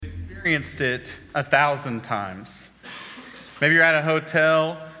experienced it 1,000 times. Maybe you're at a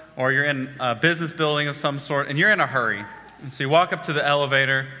hotel or you're in a business building of some sort and you're in a hurry. And so you walk up to the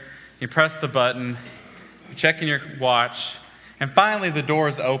elevator, you press the button, you're checking your watch, and finally the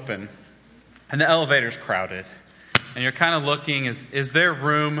doors open and the elevator's crowded. And you're kind of looking, is there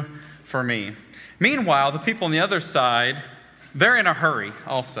room for me? Meanwhile, the people on the other side, they're in a hurry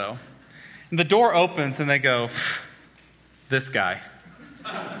also. And the door opens and they go, this guy.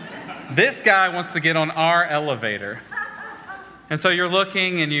 This guy wants to get on our elevator. And so you're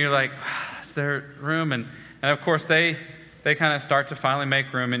looking and you're like, is there room? And of course, they kind of start to finally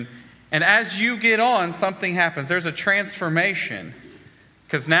make room. And as you get on, something happens. There's a transformation.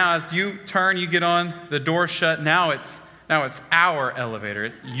 Because now as you turn, you get on, the door shut. Now it's our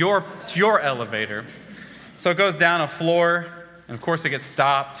elevator. It's your elevator. So it goes down a floor. And of course, it gets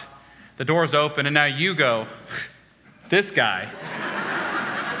stopped. The door's open. And now you go, this guy.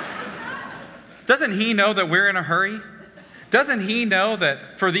 Doesn't he know that we're in a hurry? Doesn't he know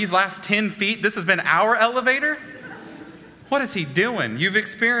that for these last 10 feet, this has been our elevator? What is he doing? You've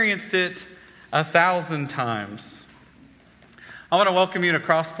experienced it 1,000 times. I want to welcome you to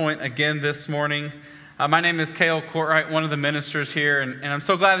Crosspoint again this morning. My name is Cale Courtright, one of the ministers here, and I'm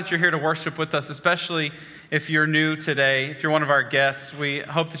so glad that you're here to worship with us, especially if you're new today, if you're one of our guests. We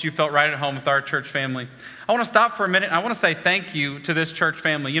hope that you felt right at home with our church family. I want to stop for a minute. I want to say thank you to this church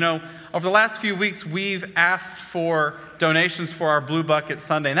family. You know, over the last few weeks, we've asked for donations for our Blue Bucket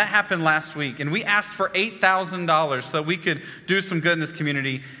Sunday, and that happened last week. And we asked for $8,000 so that we could do some good in this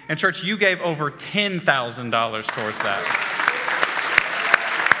community. And church, you gave over $10,000 towards that.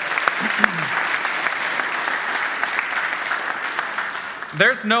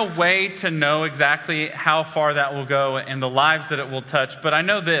 There's no way to know exactly how far that will go and the lives that it will touch, but I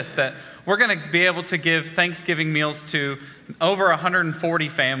know this, that we're going to be able to give Thanksgiving meals to over 140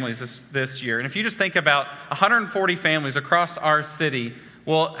 families this year. And if you just think about 140 families across our city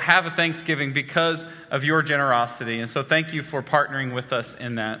will have a Thanksgiving because of your generosity. And so thank you for partnering with us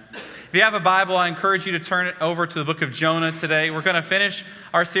in that. If you have a Bible, I encourage you to turn it over to the book of Jonah today. We're going to finish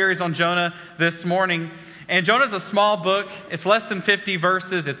our series on Jonah this morning. And Jonah's a small book. It's less than 50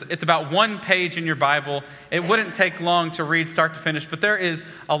 verses. It's about one page in your Bible. It wouldn't take long to read start to finish, but there is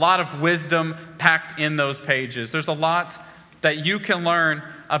a lot of wisdom packed in those pages. There's a lot that you can learn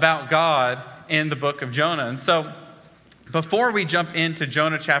about God in the book of Jonah. And so before we jump into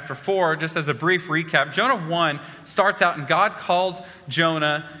Jonah chapter 4, just as a brief recap, Jonah 1 starts out and God calls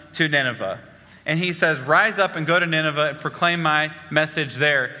Jonah to Nineveh. And he says, rise up and go to Nineveh and proclaim my message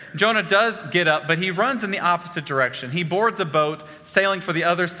there. Jonah does get up, but he runs in the opposite direction. He boards a boat sailing for the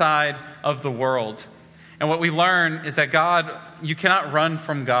other side of the world. And what we learn is that you cannot run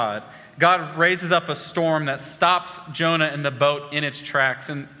from God. God raises up a storm that stops Jonah and the boat in its tracks.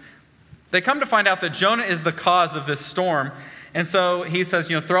 And they come to find out that Jonah is the cause of this storm. And so he says,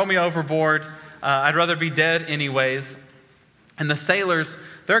 throw me overboard. I'd rather be dead anyways. And the sailors,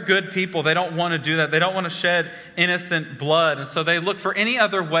 they're good people. They don't want to do that. They don't want to shed innocent blood. And so they look for any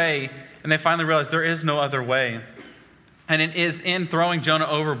other way, and they finally realize there is no other way. And it is in throwing Jonah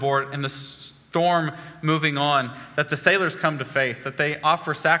overboard and the storm moving on that the sailors come to faith, that they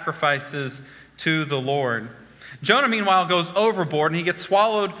offer sacrifices to the Lord. Jonah, meanwhile, goes overboard, and he gets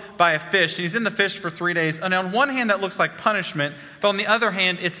swallowed by a fish. He's in the fish for 3 days. And on one hand, that looks like punishment, but on the other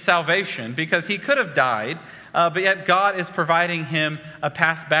hand, it's salvation, because he could have died. But yet God is providing him a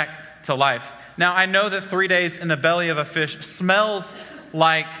path back to life. Now, I know that 3 days in the belly of a fish smells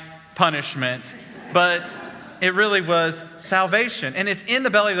like punishment, but it really was salvation. And it's in the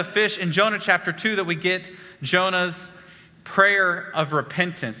belly of the fish in Jonah chapter 2 that we get Jonah's prayer of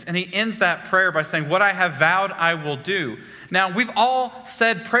repentance. And he ends that prayer by saying, what I have vowed I will do. Now, we've all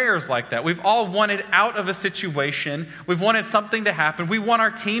said prayers like that. We've all wanted out of a situation. We've wanted something to happen. We want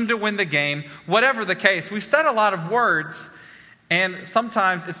our team to win the game. Whatever the case, we've said a lot of words, and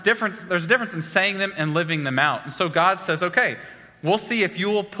sometimes it's different. There's a difference in saying them and living them out. And so God says, okay, we'll see if you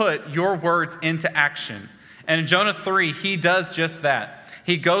will put your words into action. And in Jonah 3, he does just that.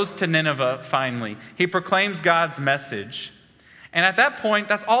 He goes to Nineveh finally. He proclaims God's message. And at that point,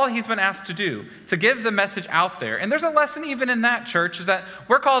 that's all he's been asked to do, to give the message out there. And there's a lesson even in that, church, is that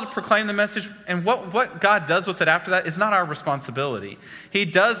we're called to proclaim the message, and what God does with it after that is not our responsibility. He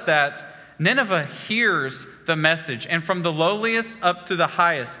does that. Nineveh hears the message, and from the lowliest up to the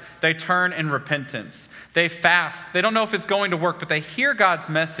highest, they turn in repentance. They fast. They don't know if it's going to work, but they hear God's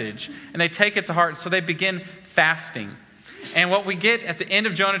message, and they take it to heart, so they begin fasting. And what we get at the end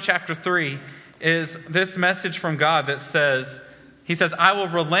of Jonah chapter 3 is this message from God that says, he says, I will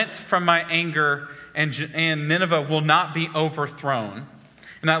relent from my anger, and Nineveh will not be overthrown.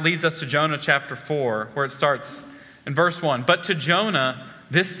 And that leads us to Jonah chapter 4, where it starts in verse 1. But to Jonah,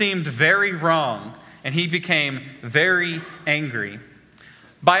 this seemed very wrong, and he became very angry.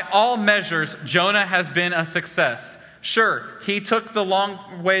 By all measures, Jonah has been a success. Sure, he took the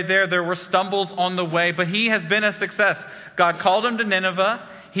long way there. There were stumbles on the way, but he has been a success. God called him to Nineveh.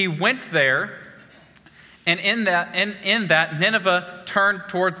 He went there. And in that, Nineveh turned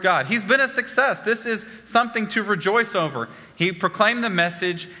towards God. He's been a success. This is something to rejoice over. He proclaimed the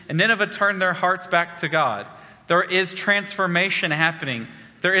message, and Nineveh turned their hearts back to God. There is transformation happening.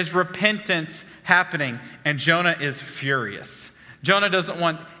 There is repentance happening, and Jonah is furious. Jonah doesn't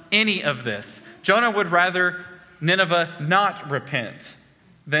want any of this. Jonah would rather Nineveh not repent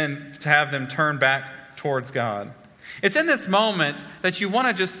than to have them turn back towards God. It's in this moment that you want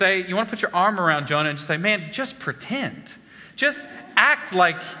to just say, you want to put your arm around Jonah and just say, man, just pretend. Just act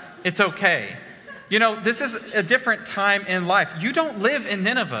like it's okay. You know, this is a different time in life. You don't live in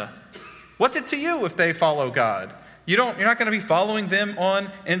Nineveh. What's it to you if they follow God? You're not going to be following them on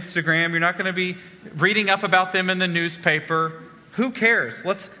Instagram. You're not going to be reading up about them in the newspaper. Who cares?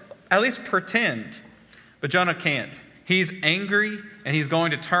 Let's at least pretend. But Jonah can't. He's angry, and he's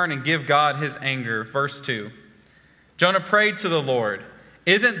going to turn and give God his anger. Verse 2. Jonah prayed to the Lord,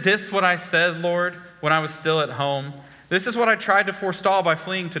 "Isn't this what I said, Lord, when I was still at home? This is what I tried to forestall by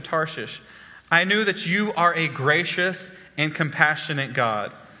fleeing to Tarshish. I knew that you are a gracious and compassionate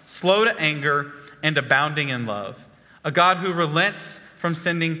God, slow to anger and abounding in love, a God who relents from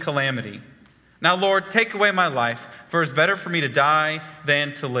sending calamity. Now, Lord, take away my life, for it's better for me to die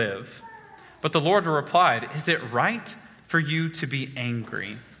than to live." But the Lord replied, "Is it right for you to be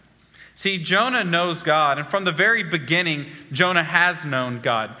angry?" See, Jonah knows God, and from the very beginning, Jonah has known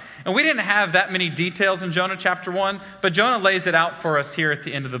God. And we didn't have that many details in Jonah chapter 1, but Jonah lays it out for us here at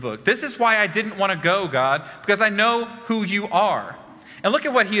the end of the book. This is why I didn't want to go, God, because I know who you are. And look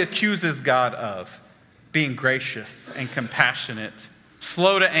at what he accuses God of: being gracious and compassionate,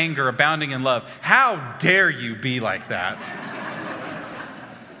 slow to anger, abounding in love. How dare you be like that?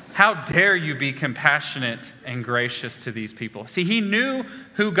 How dare you be compassionate and gracious to these people? See, he knew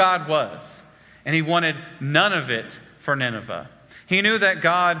who God was, and he wanted none of it for Nineveh. He knew that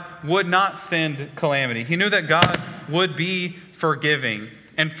God would not send calamity. He knew that God would be forgiving.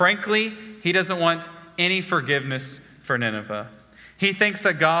 And frankly, he doesn't want any forgiveness for Nineveh. He thinks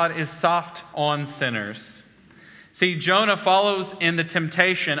that God is soft on sinners. See, Jonah follows in the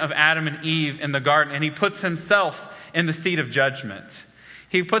temptation of Adam and Eve in the garden, and he puts himself in the seat of judgment.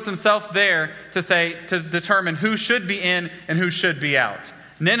 He puts himself there to determine who should be in and who should be out.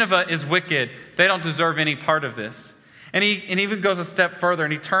 Nineveh is wicked. They don't deserve any part of this. And he even goes a step further,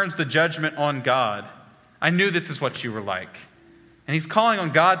 and he turns the judgment on God. I knew this is what you were like. And he's calling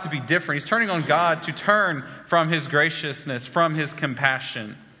on God to be different. He's turning on God to turn from his graciousness, from his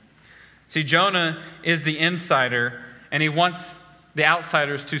compassion. See, Jonah is the insider, and he wants the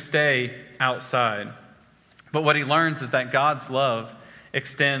outsiders to stay outside. But what he learns is that God's love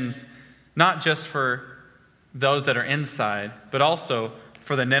extends not just for those that are inside, but also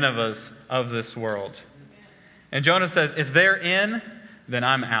for the Ninevehs of this world. And Jonah says, if they're in, then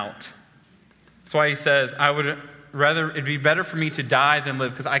I'm out. That's why he says, it'd be better for me to die than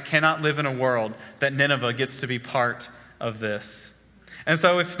live, because I cannot live in a world that Nineveh gets to be part of this. And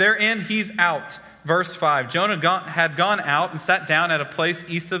so if they're in, he's out. Verse 5, Jonah had gone out and sat down at a place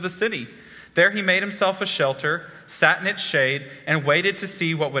east of the city. There he made himself a shelter, sat in its shade, and waited to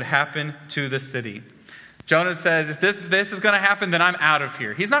see what would happen to the city. Jonah said, if this is going to happen, then I'm out of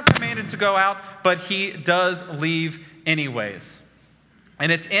here. He's not commanded to go out, but he does leave anyways.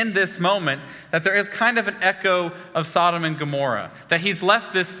 And it's in this moment that there is kind of an echo of Sodom and Gomorrah, that he's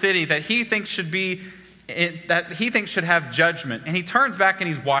left this city that he thinks should have judgment. And he turns back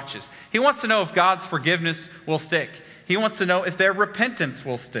and he watches. He wants to know if God's forgiveness will stick. He wants to know if their repentance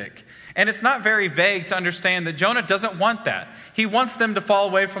will stick. And it's not very vague to understand that Jonah doesn't want that. He wants them to fall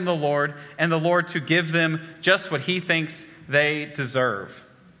away from the Lord, and the Lord to give them just what he thinks they deserve.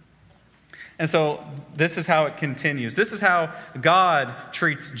 And so this is how it continues. This is how God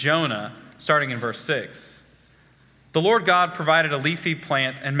treats Jonah, starting in verse 6. The Lord God provided a leafy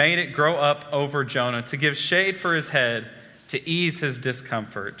plant and made it grow up over Jonah to give shade for his head, to ease his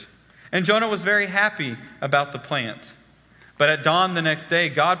discomfort. And Jonah was very happy about the plant. But at dawn the next day,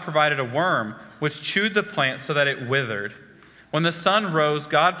 God provided a worm which chewed the plant so that it withered. When the sun rose,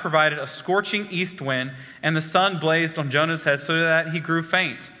 God provided a scorching east wind, and the sun blazed on Jonah's head so that he grew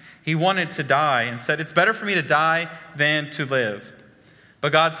faint. He wanted to die and said, it's better for me to die than to live.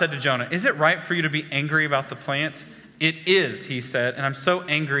 But God said to Jonah, is it right for you to be angry about the plant? It is, he said, and I'm so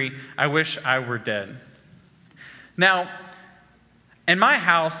angry, I wish I were dead. Now, In my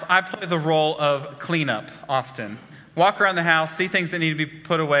house, I play the role of cleanup often. Walk around the house, see things that need to be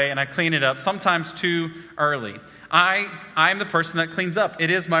put away, and I clean it up, sometimes too early. I'm the person that cleans up.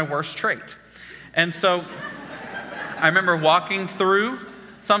 It is my worst trait. And so I remember walking through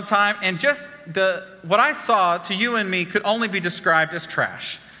sometime, and just what I saw to you and me could only be described as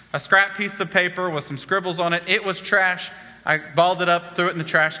trash. A scrap piece of paper with some scribbles on it. It was trash. I balled it up, threw it in the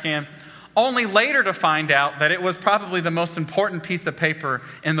trash can, only later to find out that it was probably the most important piece of paper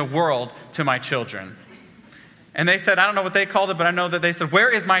in the world to my children. And they said, I don't know what they called it, but I know that they said, where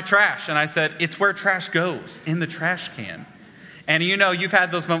is my trash? And I said, it's where trash goes, in the trash can. And you know, you've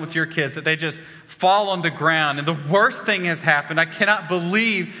had those moments with your kids that they just fall on the ground and the worst thing has happened. I cannot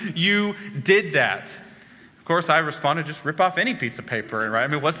believe you did that. Of course, I responded, just rip off any piece of paper, right? I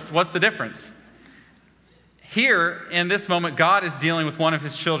mean, what's the difference? Here, in this moment, God is dealing with one of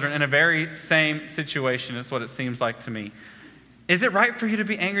his children in a very same situation, is what it seems like to me. Is it right for you to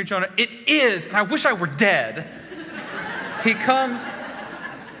be angry, Jonah? It is, and I wish I were dead. He comes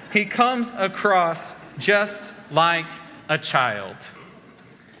across just like a child.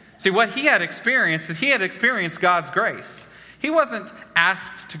 See, what he had experienced is he had experienced God's grace. He wasn't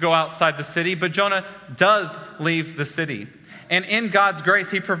asked to go outside the city, but Jonah does leave the city. And in God's grace,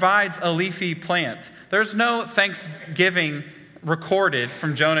 he provides a leafy plant. There's no thanksgiving recorded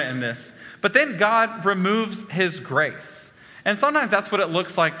from Jonah in this. But then God removes his grace. And sometimes that's what it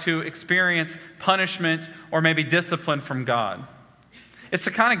looks like to experience punishment or maybe discipline from God. It's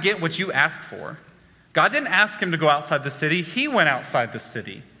to kind of get what you asked for. God didn't ask him to go outside the city. He went outside the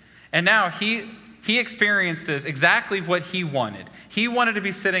city. And now he experiences exactly what he wanted. He wanted to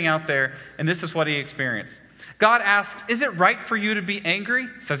be sitting out there, and this is what he experienced. God asks, is it right for you to be angry?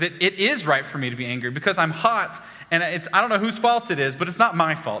 He says, it is right for me to be angry because I'm hot, and I don't know whose fault it is, but it's not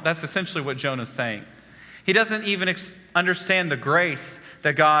my fault. That's essentially what Jonah's saying. He doesn't even understand the grace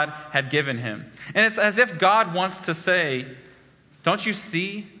that God had given him. And it's as if God wants to say, don't you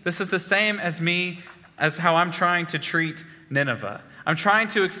see? This is the same as me, as how I'm trying to treat Nineveh. I'm trying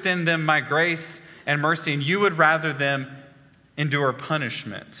to extend them my grace and mercy, and you would rather them endure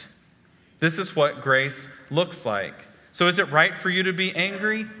punishment. This is what grace looks like. So is it right for you to be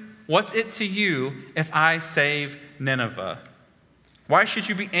angry? What's it to you if I save Nineveh? Why should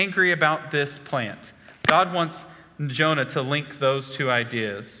you be angry about this plant? God wants Jonah to link those two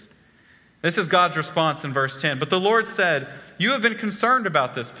ideas. This is God's response in verse 10. But the Lord said, you have been concerned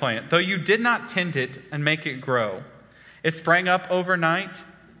about this plant, though you did not tend it and make it grow. It sprang up overnight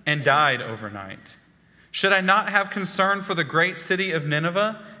and died overnight. Should I not have concern for the great city of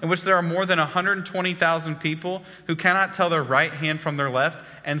Nineveh, in which there are more than 120,000 people who cannot tell their right hand from their left,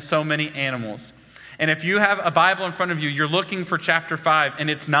 and so many animals? And if you have a Bible in front of you, you're looking for chapter 5, and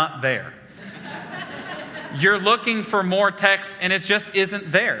it's not there. You're looking for more text, and it just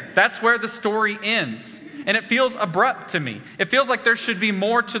isn't there. That's where the story ends. And it feels abrupt to me. It feels like there should be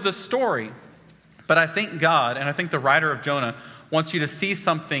more to the story. But I think God, and I think the writer of Jonah, wants you to see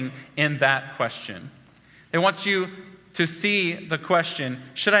something in that question. They want you to see the question,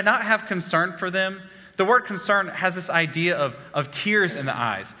 should I not have concern for them? The word concern has this idea of tears in the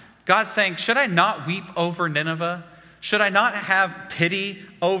eyes. God's saying, should I not weep over Nineveh? Should I not have pity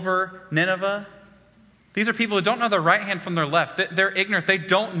over Nineveh? These are people who don't know their right hand from their left. They're ignorant. They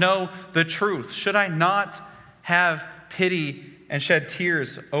don't know the truth. Should I not have pity and shed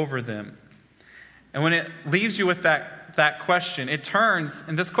tears over them? And when it leaves you with that question, it turns,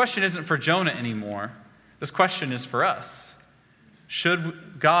 and this question isn't for Jonah anymore. This question is for us.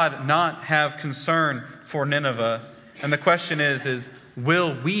 Should God not have concern for Nineveh? And the question is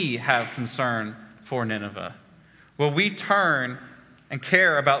will we have concern for Nineveh? Will we turn and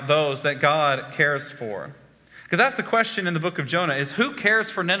care about those that God cares for? Because that's the question in the book of Jonah, is who cares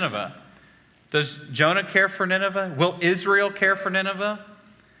for Nineveh? Does Jonah care for Nineveh? Will Israel care for Nineveh?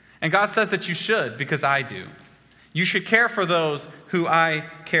 And God says that you should, because I do. You should care for those who I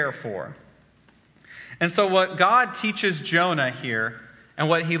care for. And so what God teaches Jonah here, and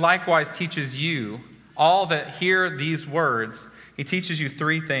what he likewise teaches you, all that hear these words, he teaches you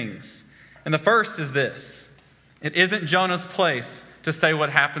three things. And the first is this: it isn't Jonah's place to say what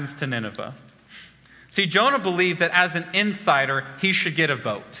happens to Nineveh. See, Jonah believed that as an insider, he should get a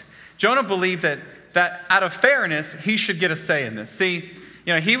vote. Jonah believed that out of fairness, he should get a say in this. See,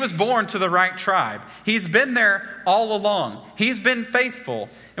 he was born to the right tribe. He's been there all along. He's been faithful.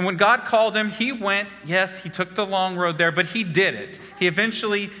 And when God called him, he went. Yes, he took the long road there, but he did it. He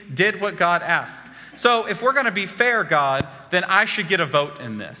eventually did what God asked. So if we're going to be fair, God, then I should get a vote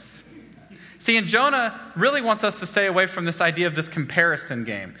in this. See, and Jonah really wants us to stay away from this idea of this comparison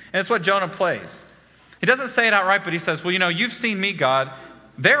game. And it's what Jonah plays. He doesn't say it outright, but he says, well, you've seen me, God.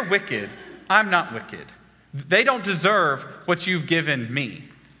 They're wicked. I'm not wicked. They don't deserve what you've given me.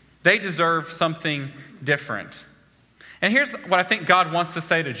 They deserve something different. And here's what I think God wants to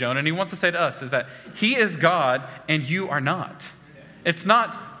say to Jonah, and he wants to say to us, is that he is God and you are not. It's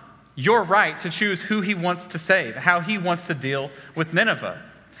not your right to choose who he wants to save, how he wants to deal with Nineveh.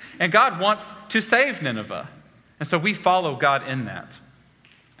 And God wants to save Nineveh. And so we follow God in that.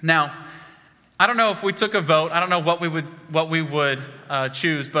 Now, I don't know if we took a vote. I don't know what we would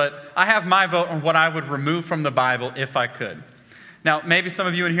choose, but I have my vote on what I would remove from the Bible if I could. Now, maybe some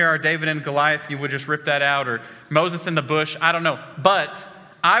of you in here are David and Goliath. You would just rip that out, or Moses in the bush. I don't know. But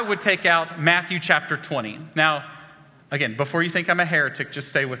I would take out Matthew chapter 20. Now, again, before you think I'm a heretic, just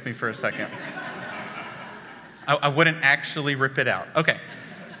stay with me for a second. I wouldn't actually rip it out. Okay.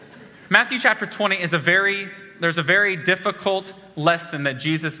 Matthew chapter 20 is there's a very difficult lesson that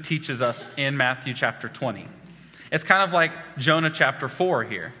Jesus teaches us in Matthew chapter 20. It's kind of like Jonah chapter 4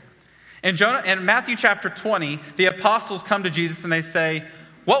 here. In Matthew chapter 20, the apostles come to Jesus and they say,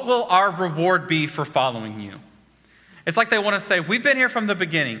 what will our reward be for following you? It's like they want to say, we've been here from the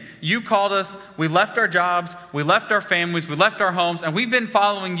beginning. You called us, we left our jobs, we left our families, we left our homes, and we've been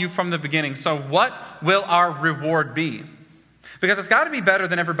following you from the beginning. So what will our reward be? Because it's got to be better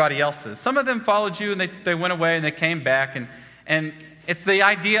than everybody else's. Some of them followed you and they went away and they came back. And it's the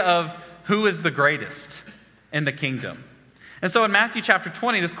idea of who is the greatest in the kingdom. And so in Matthew chapter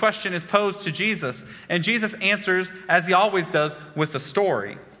 20, this question is posed to Jesus. And Jesus answers, as he always does, with a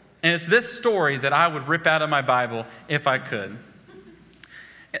story. And it's this story that I would rip out of my Bible if I could.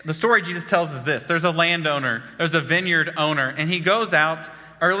 The story Jesus tells is this. There's a landowner, there's a vineyard owner, and he goes out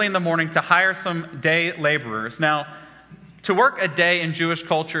early in the morning to hire some day laborers. Now, to work a day in Jewish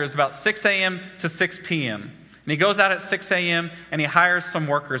culture is about 6 a.m. to 6 p.m. And he goes out at 6 a.m. and he hires some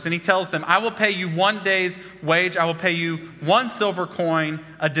workers. And he tells them, I will pay you 1 day's wage. I will pay you 1 silver coin,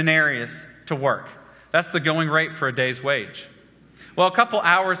 a denarius, to work. That's the going rate for a day's wage. Well, a couple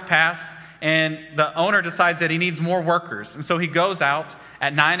hours pass and the owner decides that he needs more workers. And so he goes out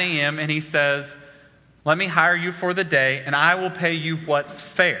at 9 a.m. and he says, let me hire you for the day and I will pay you what's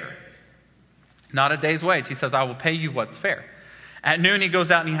fair. Not a day's wage. He says, I will pay you what's fair. At noon, he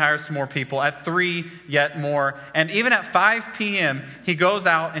goes out and he hires some more people. At 3, yet more. And even at 5 p.m., he goes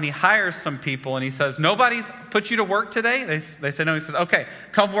out and he hires some people. And he says, nobody's put you to work today? They said, no. He said, okay,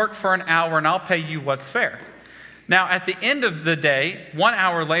 come work for an hour and I'll pay you what's fair. Now, at the end of the day, 1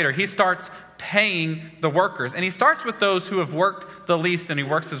 hour later, he starts paying the workers. And he starts with those who have worked the least and he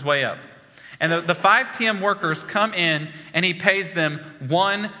works his way up. And the 5 p.m. workers come in and he pays them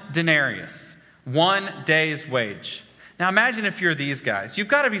 1 denarius, 1 day's wage. Now imagine if you're these guys. You've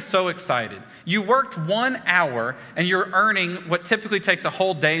got to be so excited. You worked 1 hour and you're earning what typically takes a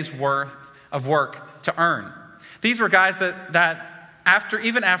whole day's worth of work to earn. These were guys that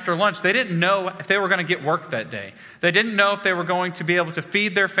even after lunch, they didn't know if they were going to get work that day. They didn't know if they were going to be able to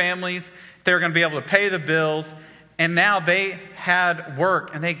feed their families, if they were going to be able to pay the bills. And now they had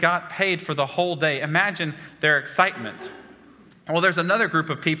work and they got paid for the whole day. Imagine their excitement. Well, there's another group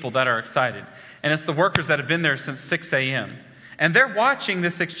of people that are excited. And it's the workers that have been there since 6 a.m. And they're watching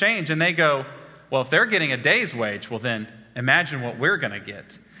this exchange and they go, well, if they're getting a day's wage, well then imagine what we're going to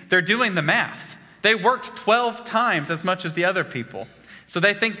get. They're doing the math. They worked 12 times as much as the other people. So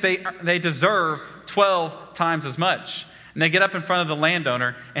they think they deserve 12 times as much. And they get up in front of the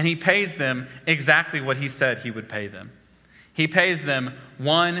landowner and he pays them exactly what he said he would pay them. He pays them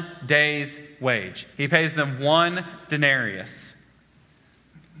 1 day's wage. He pays them 1 denarius.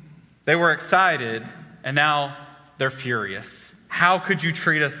 They were excited, and now they're furious. How could you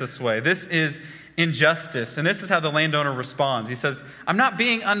treat us this way? This is injustice. And this is how the landowner responds. He says, I'm not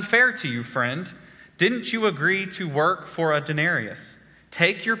being unfair to you, friend. Didn't you agree to work for a denarius?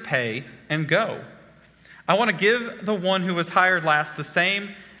 Take your pay and go. I want to give the one who was hired last the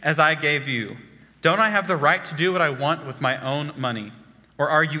same as I gave you. Don't I have the right to do what I want with my own money? Or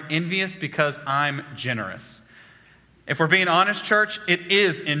are you envious because I'm generous? If we're being honest, church, it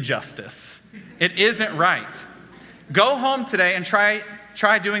is injustice. It isn't right. Go home today and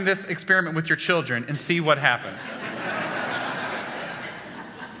try doing this experiment with your children and see what happens.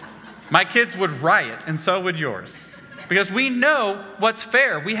 My kids would riot, and so would yours. Because we know what's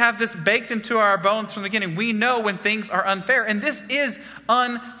fair. We have this baked into our bones from the beginning. We know when things are unfair, and this is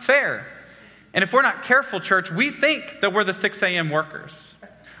unfair. And if we're not careful, church, we think that we're the 6 a.m. workers.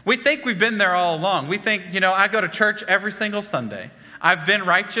 We think we've been there all along. We think, I go to church every single Sunday. I've been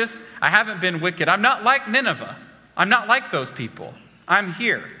righteous. I haven't been wicked. I'm not like Nineveh. I'm not like those people. I'm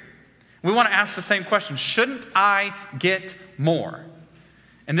here. We want to ask the same question. Shouldn't I get more?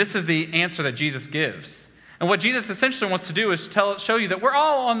 And this is the answer that Jesus gives. And what Jesus essentially wants to do is show you that we're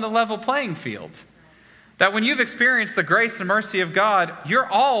all on the level playing field. That when you've experienced the grace and mercy of God, you're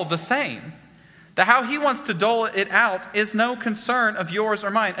all the same. That how he wants to dole it out is no concern of yours or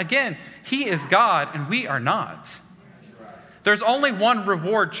mine. Again, he is God and we are not. There's only one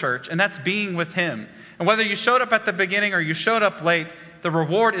reward, church, and that's being with him. And whether you showed up at the beginning or you showed up late, the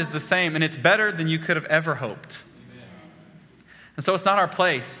reward is the same, and it's better than you could have ever hoped. And so it's not our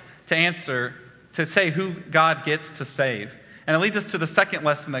place to say who God gets to save. And it leads us to the second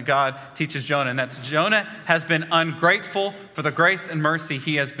lesson that God teaches Jonah, and that's Jonah has been ungrateful for the grace and mercy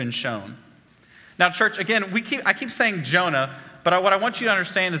he has been shown. Now, church, again, I keep saying Jonah, but what I want you to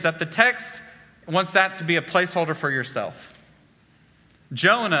understand is that the text wants that to be a placeholder for yourself.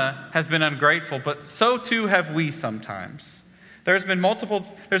 Jonah has been ungrateful, but so too have we sometimes. There's been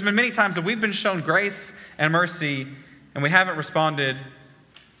many times that we've been shown grace and mercy, and we haven't responded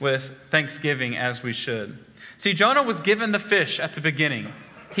with thanksgiving as we should. See, Jonah was given the fish at the beginning.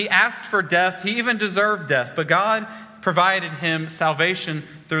 He asked for death. He even deserved death, but God provided him salvation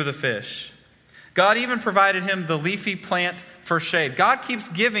through the fish. God even provided him the leafy plant for shade. God keeps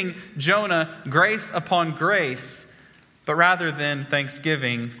giving Jonah grace upon grace, but rather than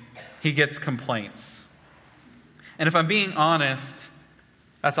thanksgiving, he gets complaints. And if I'm being honest,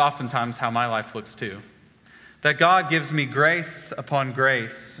 that's oftentimes how my life looks too. That God gives me grace upon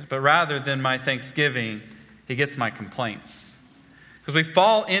grace, but rather than my thanksgiving, he gets my complaints. Because we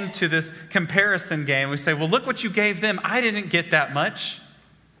fall into this comparison game. We say, well, look what you gave them. I didn't get that much.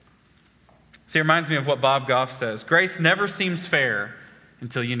 See, it reminds me of what Bob Goff says. Grace never seems fair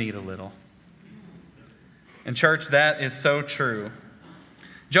until you need a little. And church, that is so true.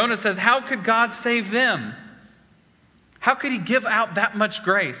 Jonah says, how could God save them? How could he give out that much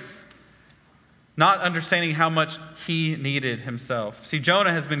grace? Not understanding how much he needed himself. See,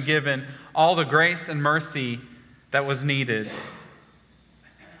 Jonah has been given all the grace and mercy that was needed.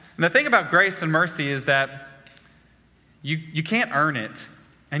 And the thing about grace and mercy is that you can't earn it,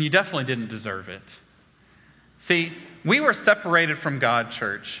 and you definitely didn't deserve it. See, we were separated from God,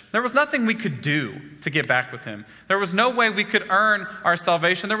 church. There was nothing we could do to get back with him. There was no way we could earn our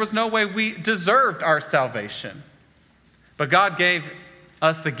salvation. There was no way we deserved our salvation. But God gave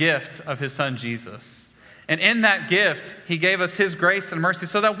us the gift of his son, Jesus. And in that gift, he gave us his grace and mercy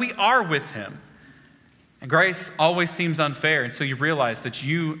so that we are with him. And grace always seems unfair until you realize that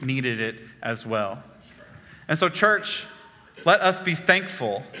you needed it as well. And so, church, let us be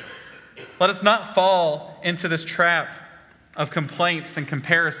thankful. Let us not fall into this trap of complaints and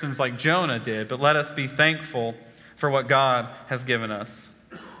comparisons like Jonah did, but let us be thankful for what God has given us.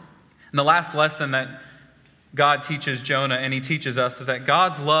 And the last lesson that God teaches Jonah and he teaches us is that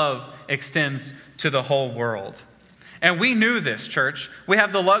God's love extends to the whole world. And we knew this, church. We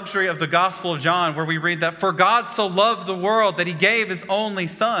have the luxury of the Gospel of John where we read that, for God so loved the world that he gave his only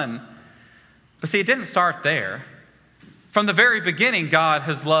son. But see, it didn't start there. From the very beginning, God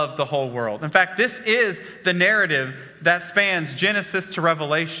has loved the whole world. In fact, this is the narrative that spans Genesis to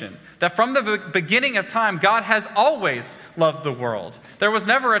Revelation. That from the beginning of time, God has always loved the world. There was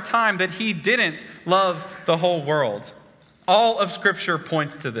never a time that he didn't love the whole world. All of Scripture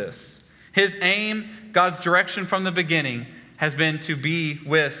points to this. His aim, God's direction from the beginning, has been to be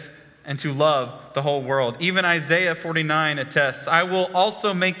with and to love the whole world. Even Isaiah 49 attests, I will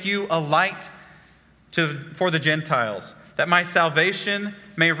also make you a light for the Gentiles, that my salvation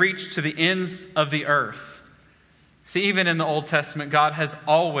may reach to the ends of the earth. See, even in the Old Testament, God has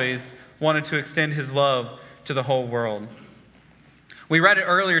always wanted to extend his love to the whole world. We read it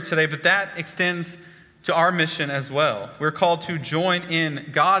earlier today, but that extends to our mission as well. We're called to join in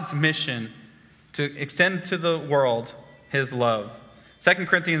God's mission to extend to the world his love. 2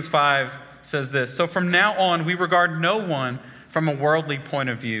 Corinthians 5 says this, so from now on, we regard no one from a worldly point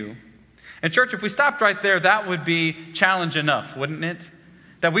of view. And church, if we stopped right there, that would be challenge enough, wouldn't it?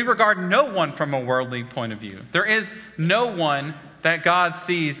 That we regard no one from a worldly point of view. There is no one that God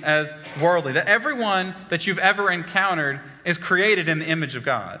sees as worldly. That everyone that you've ever encountered is created in the image of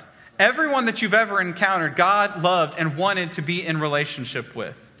God. Everyone that you've ever encountered, God loved and wanted to be in relationship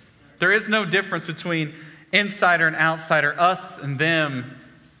with. There is no difference between insider and outsider, us and them,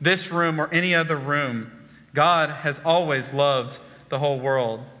 this room or any other room. God has always loved the whole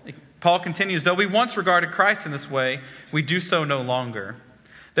world. Paul continues, though we once regarded Christ in this way, we do so no longer.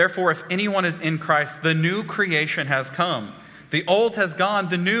 Therefore, if anyone is in Christ, the new creation has come. The old has gone,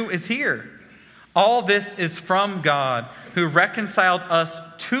 the new is here. All this is from God, who reconciled us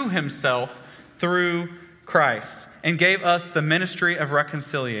to himself through Christ and gave us the ministry of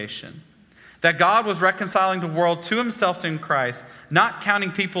reconciliation. That God was reconciling the world to himself in Christ, not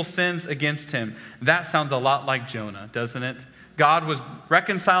counting people's sins against him. That sounds a lot like Jonah, doesn't it? God was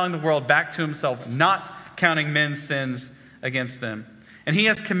reconciling the world back to himself, not counting men's sins against them. And he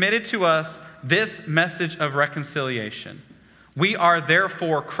has committed to us this message of reconciliation. We are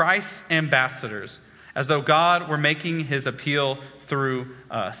therefore Christ's ambassadors, as though God were making his appeal through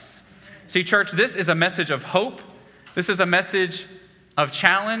us. See, church, this is a message of hope. This is a message of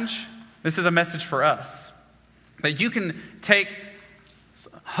challenge. This is a message for us. That you can take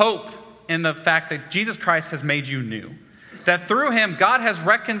hope in the fact that Jesus Christ has made you new. That through him, God has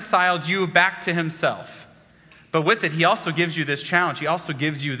reconciled you back to himself. But with it, he also gives you this challenge. He also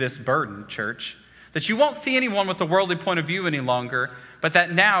gives you this burden, church. That you won't see anyone with a worldly point of view any longer, but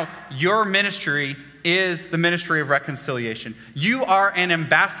that now your ministry is the ministry of reconciliation. You are an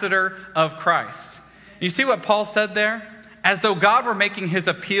ambassador of Christ. You see what Paul said there? As though God were making his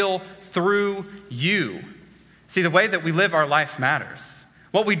appeal through you. See, the way that we live our life matters.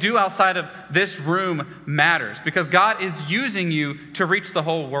 What we do outside of this room matters because God is using you to reach the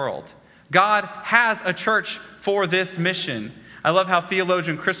whole world. God has a church for this mission. I love how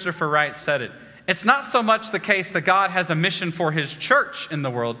theologian Christopher Wright said it. It's not so much the case that God has a mission for his church in the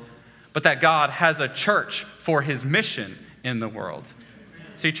world, but that God has a church for his mission in the world.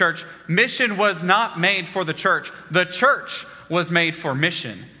 See, church, mission was not made for the church. The church was made for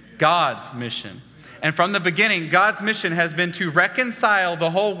mission, God's mission. And from the beginning, God's mission has been to reconcile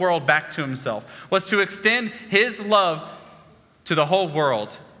the whole world back to himself, was to extend his love to the whole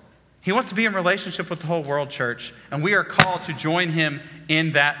world. He wants to be in relationship with the whole world, church, and we are called to join him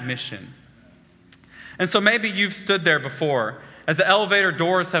in that mission. And so maybe you've stood there before as the elevator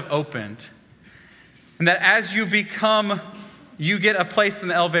doors have opened, and that as you get a place in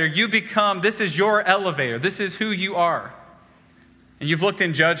the elevator, this is your elevator, this is who you are. And you've looked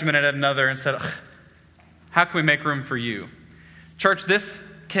in judgment at another and said, how can we make room for you? Church, this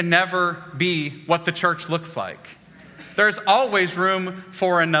can never be what the church looks like. There's always room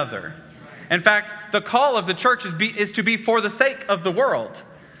for another. In fact, the call of the church is to be for the sake of the world.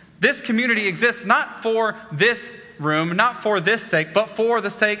 This community exists not for this room, not for this sake, but for the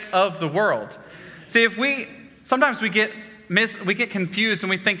sake of the world. See, sometimes we get confused and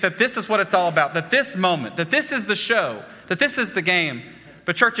we think that this is what it's all about, that this moment, that this is the show, that this is the game.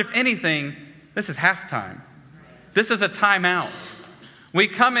 But church, if anything, this is halftime. This is a timeout. We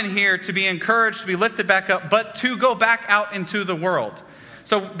come in here to be encouraged, to be lifted back up, but to go back out into the world.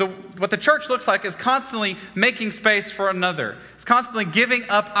 So what the church looks like is constantly making space for another. It's constantly giving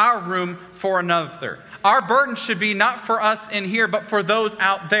up our room for another. Our burden should be not for us in here, but for those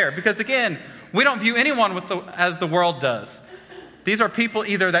out there. Because again, we don't view anyone as the world does. These are people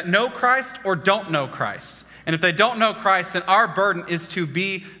either that know Christ or don't know Christ. And if they don't know Christ, then our burden is to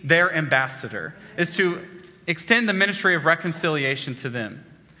be their ambassador, is to extend the ministry of reconciliation to them.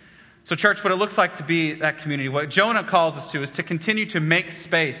 So church, what it looks like to be that community, what Jonah calls us to is to continue to make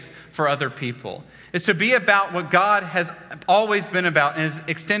space for other people. It's to be about what God has always been about and is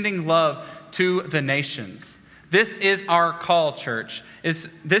extending love to the nations. This is our call, church.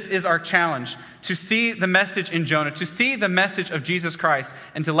 This is our challenge to see the message in Jonah, to see the message of Jesus Christ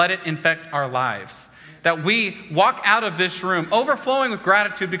and to let it infect our lives. That we walk out of this room overflowing with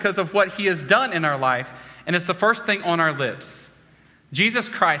gratitude because of what he has done in our life. And it's the first thing on our lips. Jesus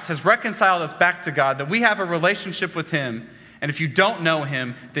Christ has reconciled us back to God, that we have a relationship with him. And if you don't know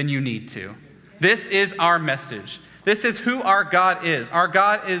him, then you need to. This is our message. This is who our God is. Our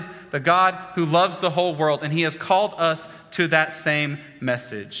God is the God who loves the whole world, and he has called us to that same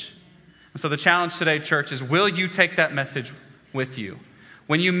message. And so the challenge today, church, is will you take that message with you?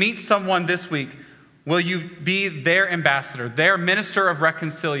 When you meet someone this week, will you be their ambassador, their minister of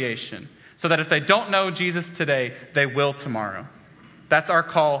reconciliation, so that if they don't know Jesus today, they will tomorrow? That's our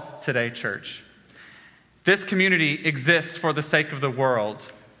call today, church. This community exists for the sake of the world,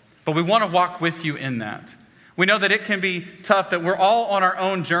 but we want to walk with you in that. We know that it can be tough, that we're all on our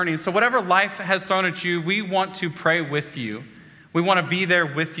own journey. So whatever life has thrown at you, we want to pray with you. We want to be there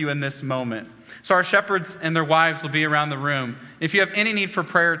with you in this moment. So our shepherds and their wives will be around the room. If you have any need for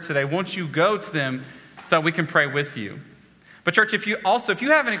prayer today, won't you go to them so that we can pray with you? But church, if you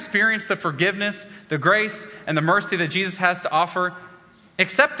haven't experienced the forgiveness, the grace, and the mercy that Jesus has to offer,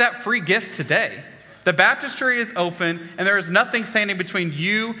 accept that free gift today. The baptistry is open, and there is nothing standing between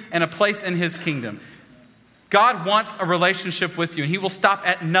you and a place in his kingdom. God wants a relationship with you, and he will stop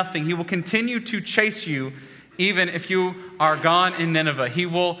at nothing. He will continue to chase you even if you are gone in Nineveh. He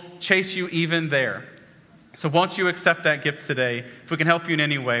will chase you even there. So won't you accept that gift today? If we can help you in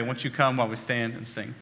any way, won't you come while we stand and sing?